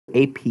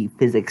AP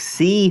Physics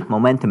C,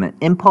 Momentum and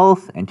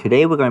Impulse, and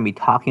today we're going to be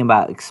talking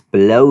about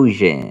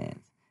explosions.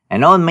 I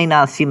know it may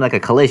not seem like a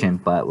collision,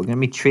 but we're going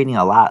to be treating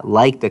a lot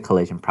like the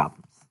collision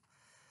problems.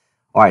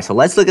 Alright, so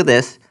let's look at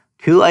this.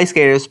 Two ice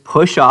skaters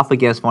push off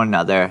against one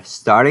another,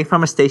 starting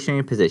from a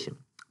stationary position.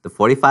 The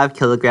 45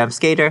 kilogram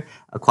skater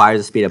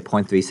acquires a speed of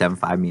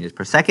 0.375 meters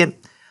per second.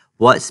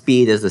 What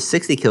speed does the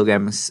 60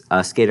 kilogram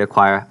skater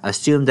acquire?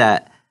 Assume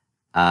that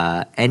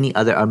any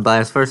other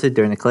unbalanced forces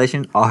during the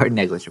collision are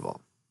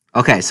negligible.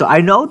 Okay, so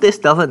I know this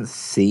doesn't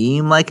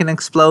seem like an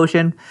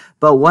explosion,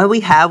 but what we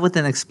have with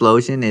an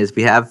explosion is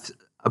we have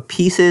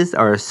pieces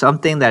or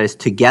something that is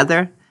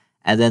together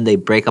and then they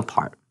break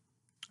apart.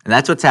 And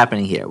that's what's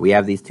happening here. We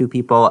have these two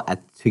people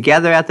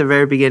together at the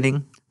very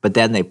beginning, but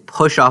then they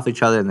push off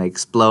each other and they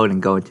explode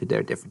and go into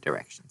their different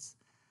directions.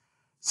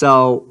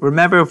 So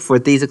remember, for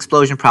these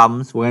explosion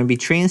problems, we're going to be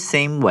treating the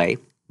same way.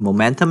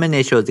 Momentum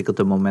initial is equal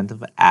to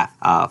momentum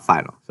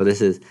final. So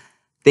this is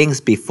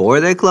things before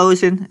the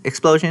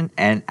explosion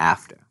and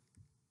after.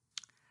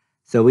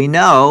 So we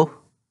know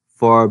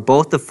for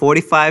both the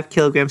 45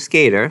 kilogram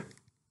skater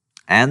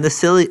and the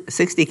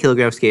 60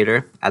 kilogram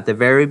skater, at the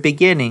very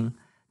beginning,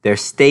 they're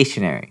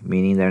stationary,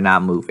 meaning they're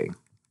not moving.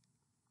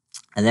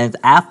 And then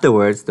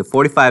afterwards, the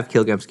 45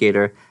 kilogram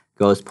skater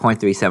goes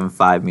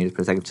 0.375 meters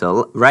per second to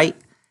the right,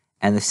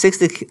 and the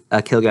 60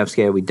 kilogram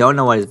skater, we don't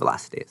know what his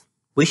velocity is.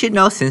 We should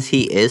know, since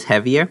he is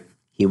heavier,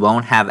 he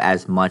won't have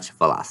as much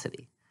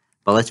velocity.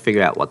 But let's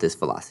figure out what this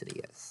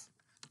velocity is.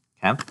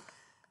 Okay,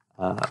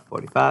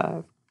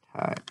 45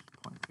 times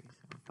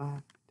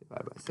 0.375 divided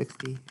by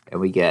 60,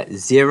 and we get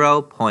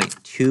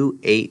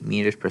 0.28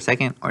 meters per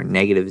second, or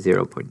negative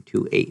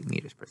 0.28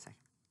 meters per second.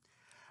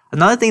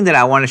 Another thing that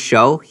I want to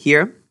show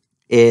here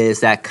is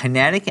that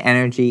kinetic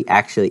energy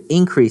actually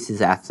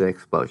increases after the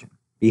explosion.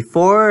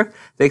 Before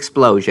the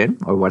explosion,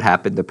 or what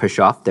happened, the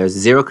push-off, there's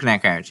zero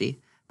kinetic energy.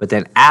 But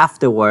then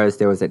afterwards,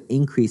 there was an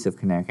increase of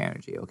kinetic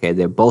energy. Okay,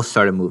 they both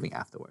started moving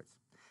afterwards.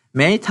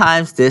 Many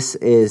times this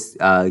is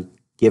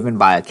given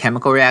by a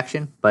chemical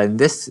reaction, but in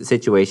this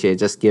situation, it's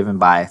just given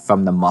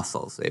from the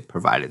muscles. They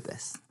provided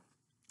this.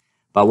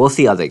 But we'll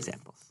see other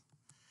examples.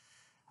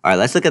 All right,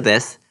 let's look at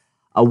this.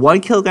 A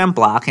 1 kilogram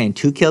block and a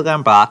 2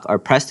 kilogram block are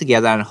pressed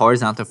together on a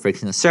horizontal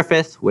frictionless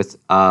surface with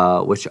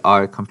which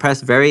are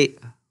compressed very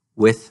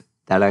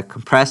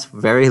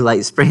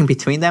light spring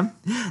between them.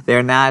 They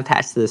are not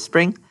attached to the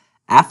spring.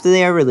 After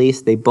they are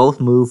released, they both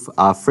move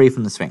free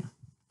from the spring.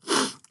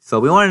 So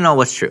we want to know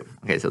what's true.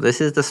 Okay, so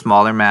this is the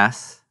smaller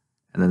mass,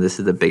 and then this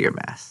is the bigger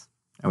mass.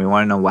 And we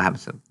want to know what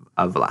happens to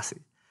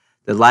velocity.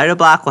 The lighter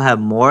block will have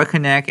more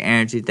kinetic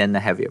energy than the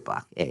heavier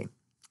block, A.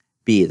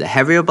 B, the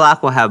heavier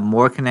block will have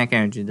more kinetic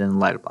energy than the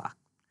lighter block.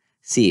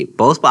 C,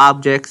 both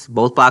blocks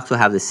will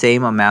have the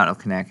same amount of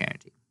kinetic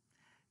energy.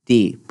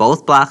 D,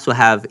 both blocks will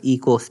have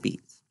equal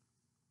speeds.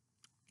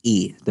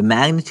 E, the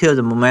magnitude of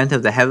the momentum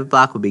of the heavy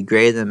block will be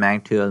greater than the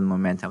magnitude of the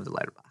momentum of the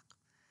lighter block.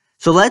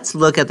 So let's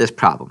look at this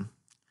problem.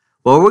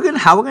 How we're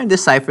going to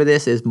decipher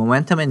this is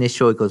momentum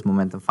initial equals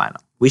momentum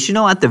final. We should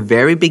know at the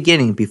very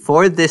beginning,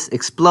 before this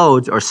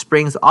explodes or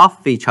springs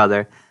off of each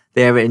other,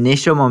 they have an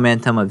initial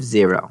momentum of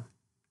 0.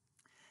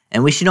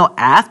 And we should know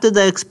after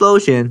the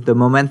explosion, the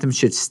momentum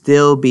should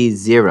still be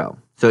 0.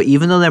 So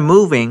even though they're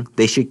moving,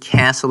 they should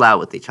cancel out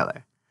with each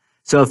other.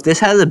 So if this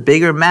has a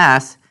bigger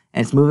mass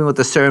and it's moving with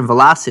a certain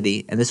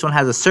velocity, and this one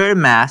has a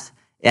certain mass,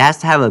 it has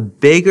to have a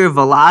bigger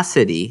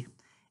velocity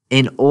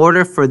in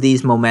order for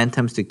these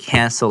momentums to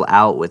cancel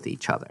out with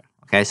each other.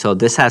 Okay, so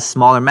this has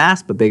smaller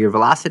mass but bigger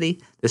velocity.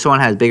 This one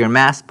has bigger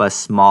mass but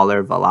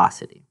smaller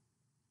velocity.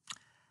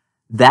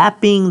 That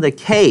being the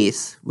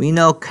case, we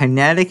know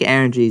kinetic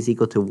energy is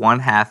equal to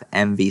 1/2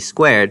 mv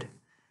squared.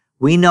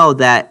 We know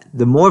that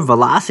the more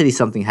velocity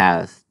something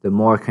has, the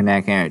more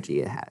kinetic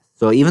energy it has.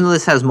 So even though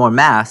this has more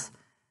mass,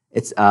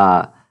 its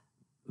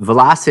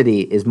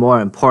velocity is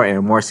more important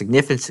or more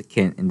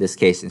significant in this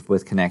case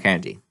with kinetic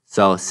energy.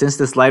 So since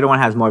this lighter one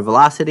has more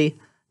velocity,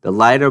 the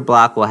lighter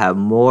block will have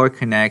more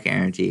kinetic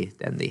energy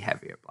than the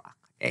heavier block,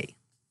 A.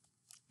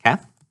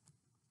 Okay,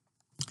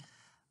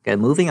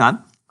 moving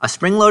on. A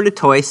spring-loaded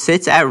toy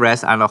sits at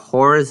rest on a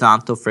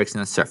horizontal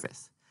frictionless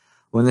surface.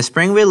 When the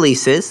spring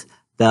releases,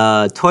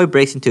 the toy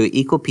breaks into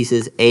equal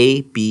pieces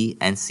A, B,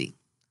 and C,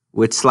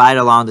 which slide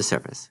along the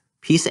surface.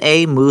 Piece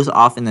A moves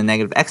off in the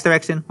negative x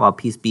direction, while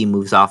piece B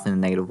moves off in the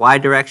negative y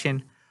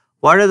direction.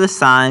 What are the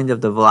signs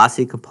of the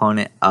velocity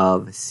component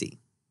of C?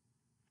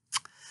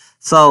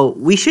 So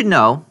we should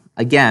know,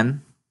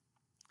 again,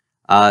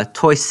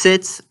 toy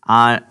sits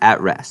at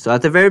rest. So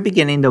at the very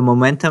beginning, the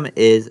momentum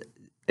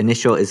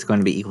initial is going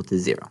to be equal to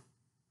 0.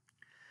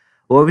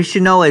 What we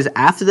should know is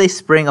after they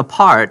spring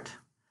apart,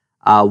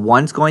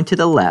 one's going to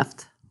the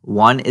left,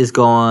 one is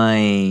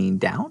going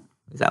down.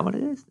 Is that what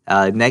it is?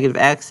 Negative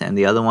x, and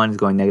the other one is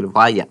going negative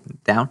y,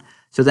 down.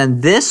 So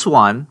then this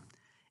one,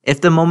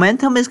 if the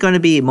momentum is going to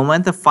be,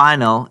 momentum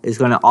final is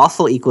going to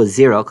also equal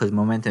 0, because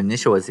momentum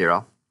initial is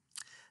 0,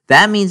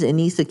 that means it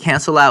needs to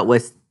cancel out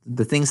with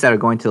the things that are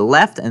going to the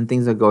left and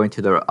things that are going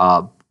to the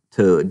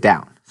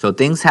down. So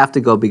things have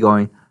to be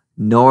going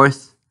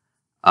north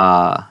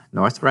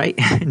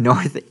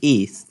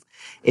northeast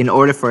in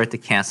order for it to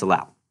cancel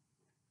out.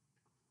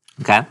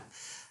 Okay?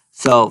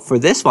 So for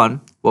this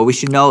one, what we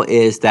should know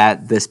is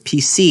that this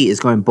PC is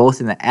going both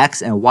in the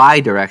X and Y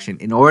direction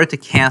in order to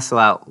cancel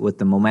out with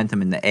the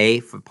momentum in the A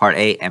for part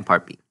A and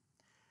part B.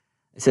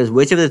 It says,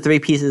 which of the three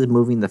pieces is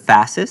moving the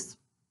fastest?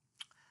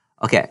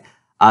 Okay,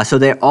 so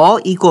they're all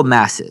equal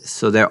masses.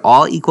 So they're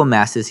all equal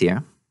masses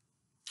here.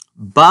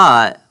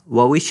 But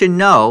what we should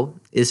know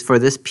is for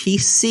this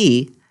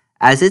PC,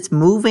 as it's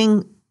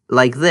moving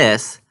like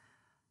this,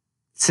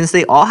 since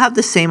they all have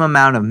the same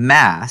amount of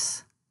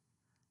mass,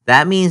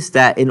 that means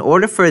that in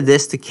order for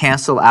this to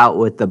cancel out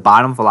with the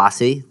bottom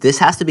velocity, this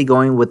has to be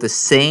going with the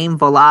same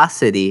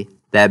velocity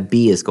that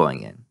B is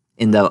going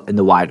in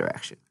the Y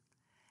direction.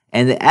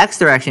 And the X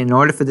direction, in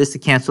order for this to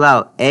cancel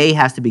out, A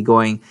has to be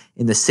going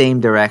in the same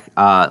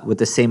with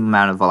the same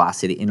amount of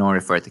velocity in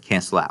order for it to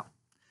cancel out.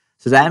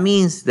 So that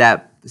means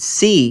that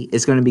C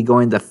is going to be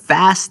going the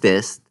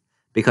fastest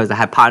because the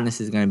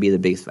hypotenuse is going to be the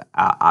biggest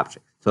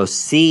object. So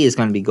C is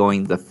going to be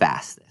going the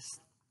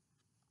fastest.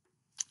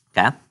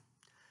 Okay?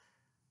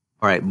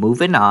 All right,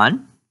 moving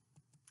on.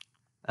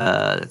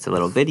 That's a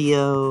little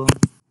video.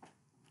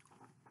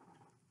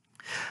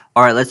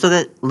 All right, let's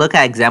look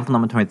at example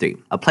number 23.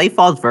 A plate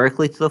falls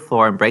vertically to the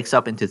floor and breaks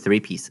up into three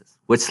pieces,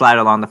 which slide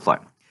along the floor.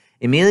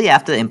 Immediately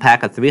after the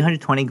impact, a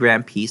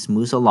 320-gram piece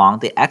moves along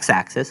the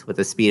x-axis with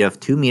a speed of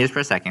 2 meters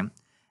per second,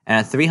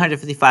 and a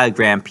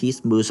 355-gram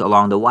piece moves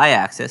along the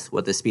y-axis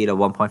with a speed of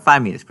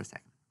 1.5 meters per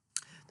second.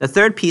 The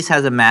third piece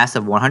has a mass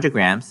of 100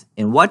 grams.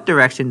 In what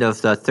direction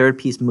does the third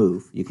piece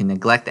move? You can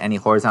neglect any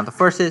horizontal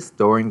forces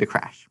during the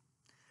crash.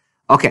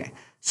 Okay,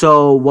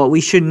 so what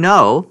we should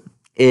know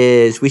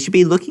is we should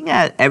be looking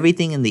at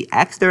everything in the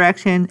x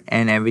direction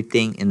and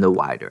everything in the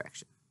y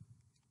direction.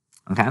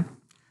 Okay?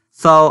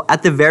 So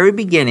at the very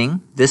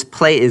beginning, this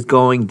plate is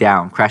going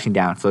down, crashing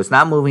down. So it's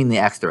not moving in the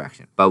x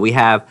direction. But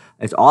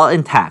it's all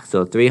intact.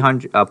 So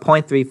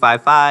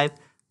 0.355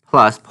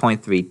 plus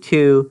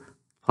 0.32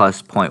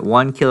 plus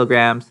 0.1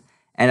 kilograms.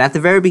 And at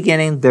the very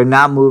beginning, they're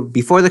not moving.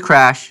 Before the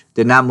crash,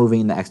 they're not moving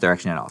in the x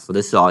direction at all. So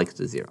this is all equal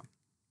to 0.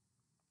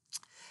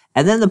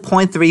 And then the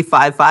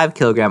 0.355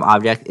 kilogram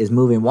object is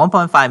moving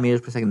 1.5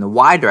 meters per second in the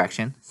y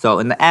direction. So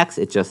in the x,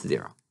 it's just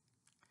 0.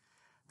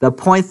 The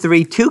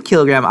 0.32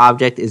 kilogram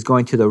object is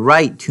going to the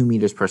right 2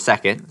 meters per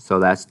second. So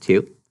that's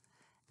 2.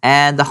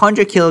 And the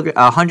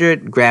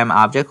 100 gram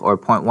object, or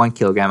 0.1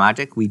 kilogram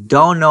object, we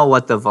don't know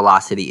what the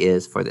velocity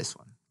is for this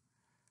one.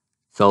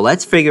 So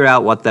let's figure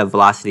out what the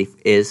velocity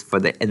is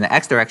in the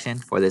x direction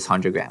for this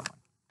 100 gram one.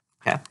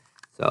 Okay,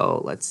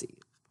 so let's see.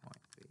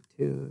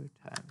 0.32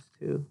 times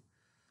 2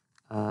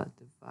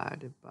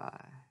 divided by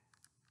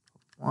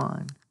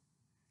 1.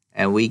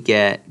 And we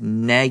get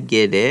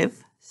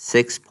negative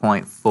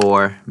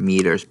 6.4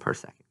 meters per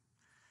second.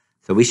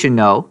 So we should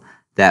know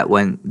that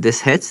when this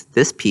hits,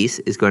 this piece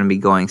is going to be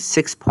going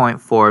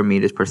 6.4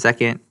 meters per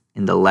second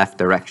in the left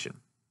direction.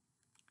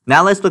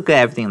 Now let's look at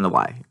everything in the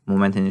y.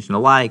 Momentum initial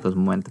in the y equals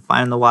momentum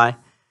final in the y.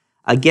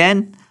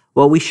 Again,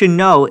 what we should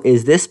know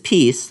is this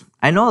piece,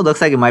 I know it looks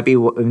like it might be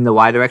in the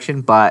y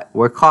direction, but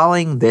we're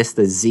calling this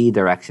the z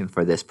direction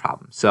for this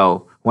problem.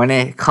 So when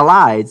it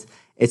collides,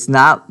 it's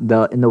not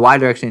in the y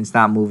direction, it's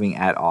not moving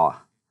at all.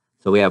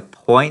 So we have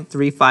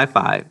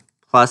 0.355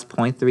 plus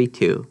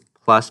 0.32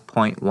 plus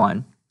 0.1,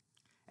 and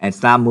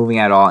it's not moving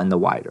at all in the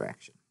y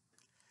direction.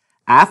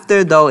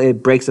 After, though,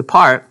 it breaks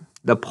apart,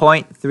 the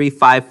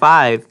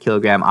 0.355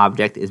 kilogram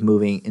object is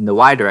moving in the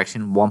y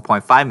direction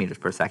 1.5 meters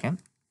per second.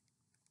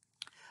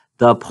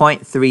 The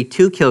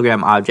 0.32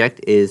 kilogram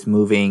object is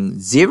moving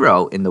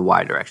 0 in the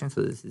y direction,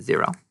 so this is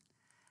 0.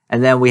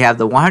 And then we have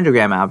the 100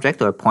 gram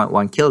object, or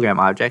 0.1 kilogram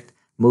object,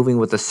 moving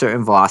with a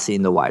certain velocity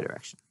in the y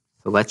direction.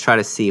 So let's try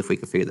to see if we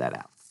can figure that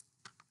out.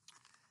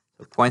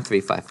 So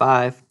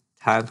 0.355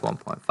 times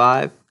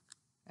 1.5,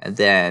 and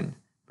then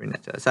bring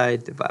that to the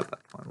side, divide by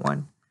 0.1,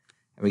 and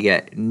we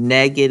get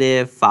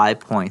negative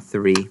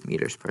 5.3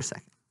 meters per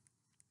second.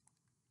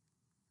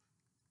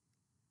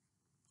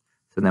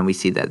 So then we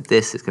see that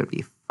this is going to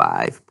be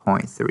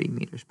 5.3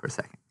 meters per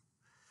second.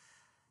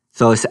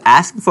 So it's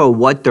asking for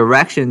what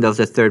direction does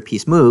the third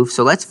piece move.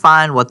 So let's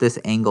find what this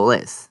angle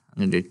is. I'm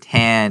going to do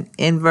tan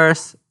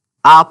inverse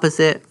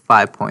opposite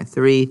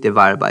 5.3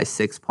 divided by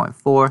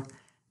 6.4.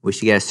 We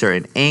should get a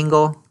certain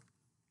angle.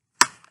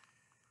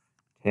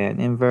 Tan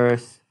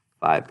inverse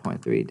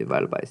 5.3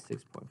 divided by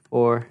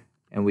 6.4.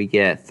 And we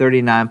get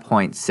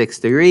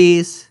 39.6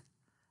 degrees.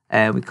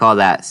 And we call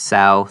that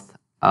south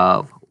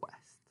of west.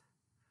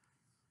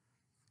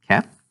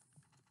 Okay?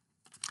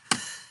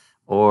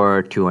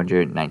 Or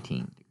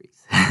 219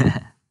 degrees.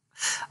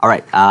 All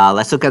right,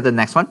 let's look at the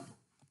next one.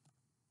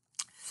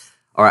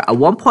 All right, a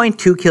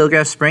 1.2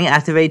 kilogram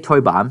spring-activated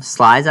toy bomb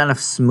slides on a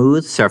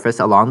smooth surface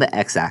along the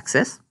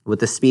x-axis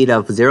with a speed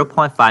of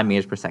 0.5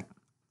 meters per second.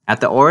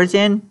 At the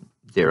origin,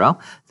 0,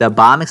 the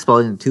bomb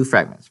explodes into two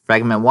fragments.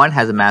 Fragment 1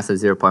 has a mass of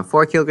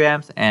 0.4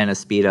 kilograms and a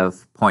speed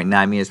of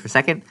 0.9 meters per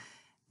second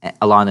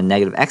along the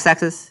negative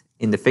x-axis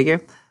in the figure.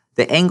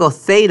 the angle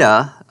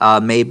theta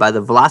made by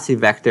the velocity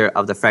vector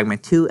of the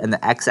fragment 2 and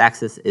the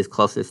x-axis is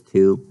closest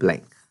to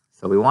blank.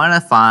 So we want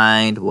to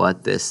find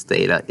what this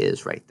theta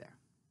is right there.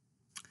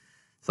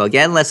 So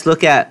again, let's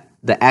look at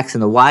the x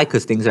and the y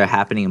because things are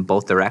happening in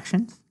both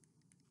directions.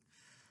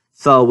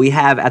 So we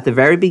have at the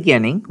very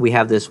beginning, we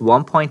have this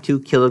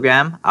 1.2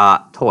 kilogram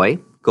toy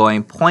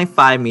going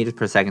 0.5 meters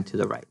per second to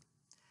the right.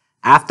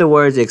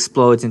 Afterwards, it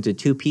explodes into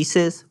two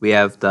pieces. We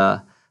have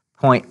the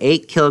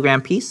 0.8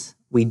 kilogram piece.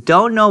 We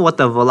don't know what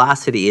the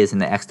velocity is in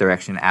the x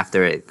direction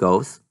after it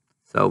goes.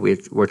 So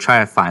we're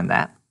trying to find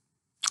that.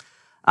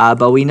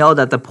 But we know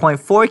that the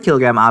 0.4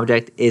 kilogram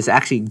object is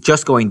actually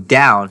just going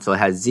down, so it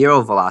has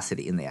zero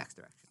velocity in the x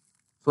direction.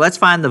 So let's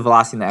find the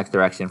velocity in the x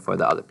direction for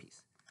the other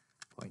piece.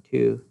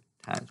 0.2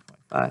 times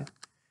 0.5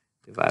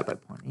 divided by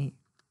 0.8.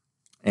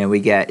 And we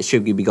get, it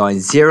should be going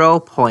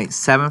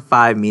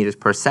 0.75 meters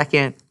per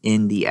second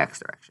in the x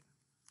direction.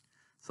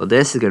 So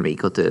this is going to be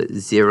equal to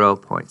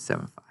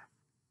 0.75.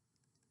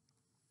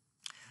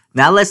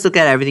 Now let's look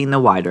at everything in the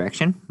y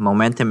direction.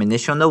 Momentum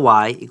initial in the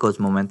y equals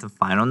momentum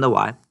final in the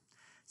y.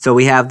 So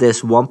we have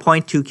this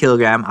 1.2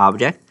 kilogram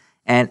object,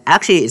 and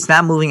actually it's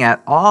not moving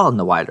at all in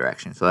the y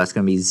direction. So that's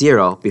going to be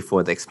 0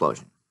 before the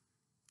explosion.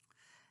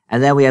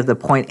 And then we have the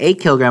 0.8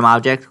 kilogram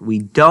object. We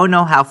don't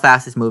know how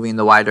fast it's moving in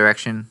the y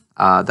direction.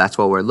 That's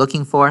what we're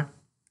looking for.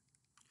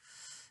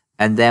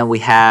 And then we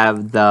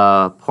have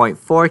the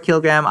 0.4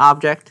 kilogram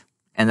object,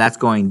 and that's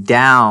going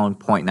down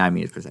 0.9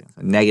 meters per second,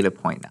 so negative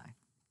 0.9.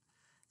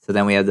 So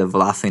then we have the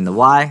velocity in the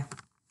y.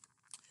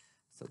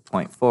 So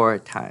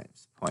 0.4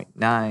 times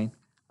 0.9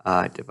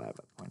 divided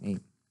by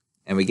 0.8.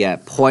 And we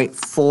get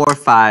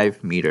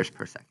 0.45 meters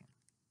per second.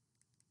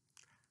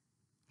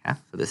 Okay,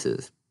 so this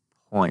is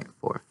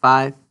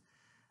 0.45.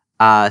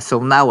 So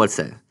now what's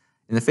it?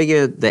 In the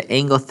figure, the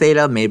angle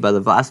theta made by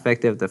the velocity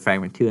vector of the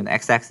fragment 2 and the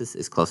x-axis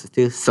is closest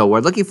to. So we're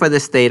looking for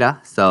this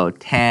theta. So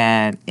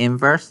tan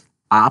inverse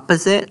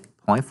opposite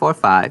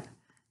 0.45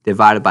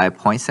 divided by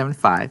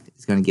 0.75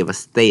 is going to give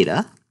us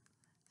theta.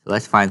 So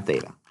let's find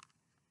theta.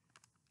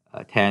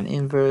 Tan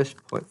inverse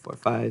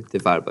 0.45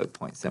 divided by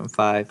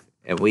 0.75,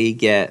 and we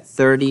get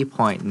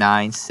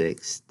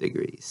 30.96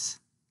 degrees.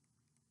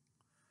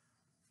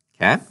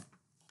 Okay?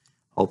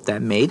 Hope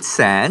that made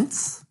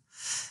sense.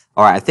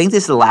 All right, I think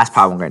this is the last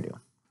problem we're going to do.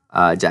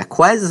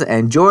 Jaquez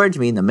and George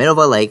meet in the middle of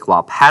a lake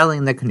while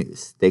paddling their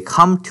canoes. They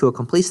come to a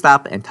complete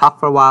stop and talk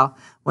for a while.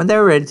 When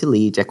they're ready to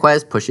leave,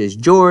 Jaquez pushes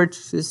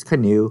George's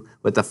canoe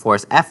with the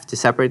force F to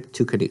separate the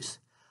two canoes.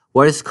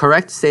 What is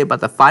correct to say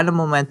about the final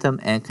momentum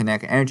and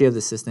kinetic energy of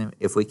the system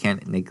if we can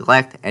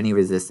neglect any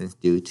resistance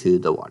due to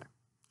the water?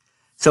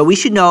 So we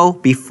should know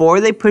before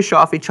they push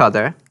off each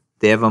other,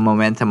 they have a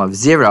momentum of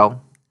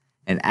 0.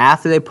 And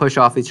after they push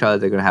off each other,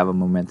 they're going to have a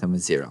momentum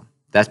of 0.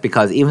 That's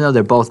because even though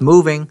they're both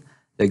moving,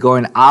 they're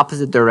going in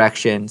opposite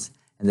directions,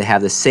 and they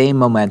have the same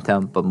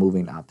momentum, but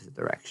moving in opposite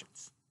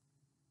directions.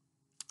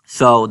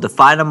 So the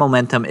final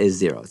momentum is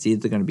 0. It's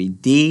either going to be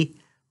D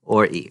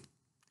or E.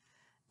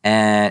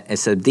 And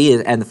so D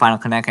is, and the final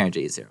kinetic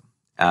energy is 0.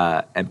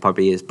 And part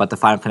B is, but the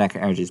final kinetic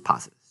energy is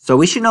positive. So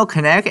we should know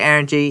kinetic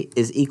energy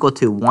is equal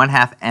to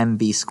 1/2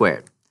 mv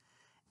squared.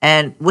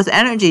 And with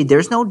energy,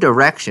 there's no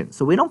direction.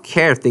 So we don't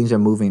care if things are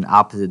moving in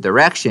opposite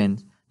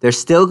directions. They're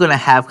still going to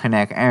have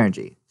kinetic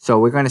energy. So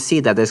we're going to see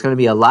that there's going to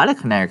be a lot of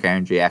kinetic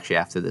energy actually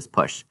after this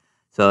push.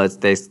 So it's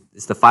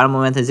the final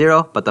momentum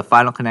 0, but the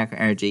final kinetic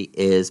energy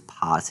is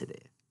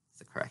positive. That's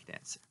the correct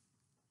answer.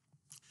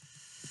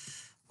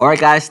 All right,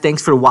 guys,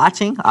 thanks for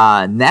watching.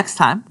 Next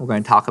time, we're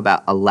going to talk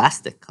about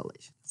elastic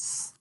collisions.